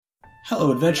Hello,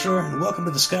 adventurer, and welcome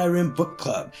to the Skyrim Book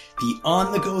Club, the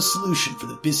on-the-go solution for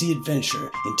the busy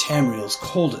adventurer in Tamriel's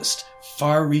coldest,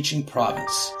 far-reaching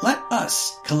province. Let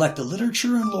us collect the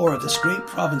literature and lore of this great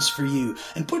province for you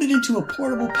and put it into a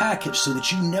portable package so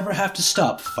that you never have to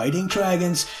stop fighting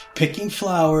dragons, picking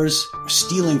flowers, or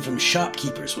stealing from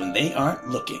shopkeepers when they aren't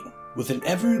looking. With an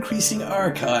ever-increasing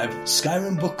archive,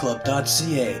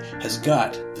 SkyrimBookClub.ca has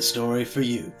got the story for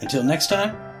you. Until next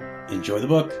time, enjoy the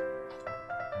book.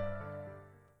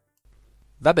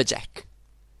 Webberjack.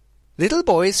 Little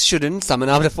boys shouldn't summon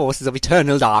up the forces of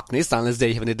eternal darkness unless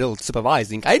they have an adult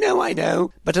supervising. I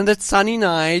know. But on that sunny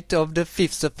night of the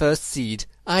 5th of first seed,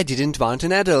 I didn't want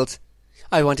an adult.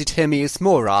 I wanted Hermaeus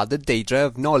Mora, the Daedra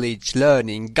of knowledge,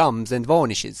 learning, gums, and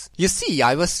varnishes. You see,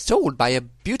 I was told by a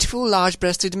beautiful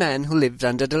large-breasted man who lived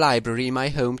under the library in my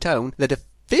hometown that the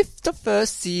 5th of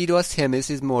first seed was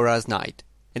Hermaeus Mora's night.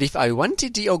 And if I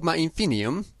wanted the Ogma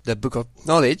Infinium, the Book of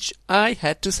Knowledge, I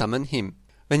had to summon him.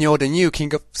 When you're the new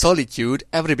King of Solitude,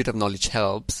 every bit of knowledge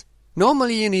helps.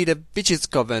 Normally you need a Witch's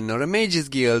Coven or a Mage's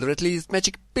Guild or at least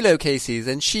magic pillowcases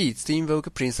and sheets to invoke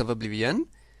a Prince of Oblivion.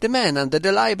 The man under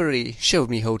the library showed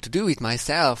me how to do it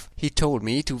myself. He told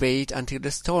me to wait until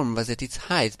the storm was at its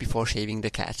height before shaving the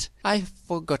cat. I've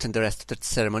forgotten the rest of that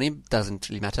ceremony, doesn't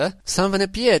really matter. Someone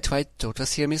appeared who I thought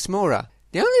was Hermaeus Mora.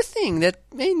 The only thing that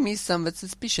made me somewhat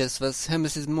suspicious was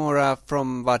Hermaeus Mora,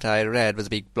 from what I read, was a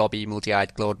big blobby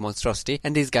multi-eyed clawed monstrosity,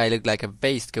 and this guy looked like a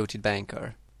waistcoated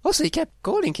banker. Also, he kept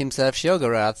calling himself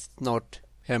Sheogorath, not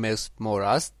Hermaeus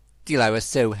Mora. Still, I was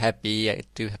so happy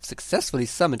to have successfully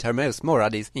summoned Hermaeus Mora,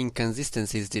 these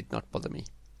inconsistencies did not bother me.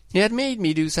 He had made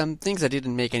me do some things that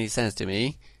didn't make any sense to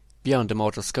me, beyond the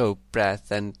mortal scope,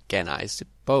 breath, and Gen, I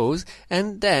suppose,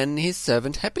 and then his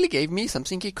servant happily gave me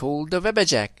something he called the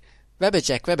Webberjack.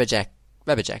 Webberjack.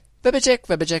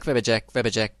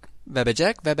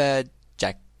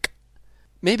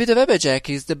 Maybe the Webberjack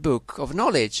is the book of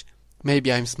knowledge.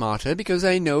 Maybe I'm smarter because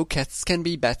I know cats can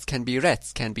be bats, can be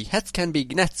rats, can be hats, can be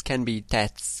gnats, can be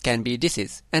tats, can be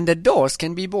disses. And that doors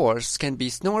can be bores, can be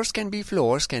snores, can be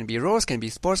floors, can be roars, can be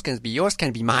spores, can be yours,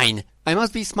 can be mine. I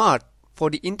must be smart,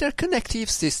 for the interconnective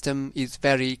system is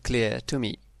very clear to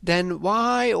me. Then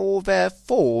why or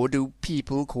wherefore do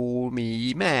people call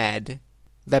me mad?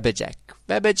 Webberjack.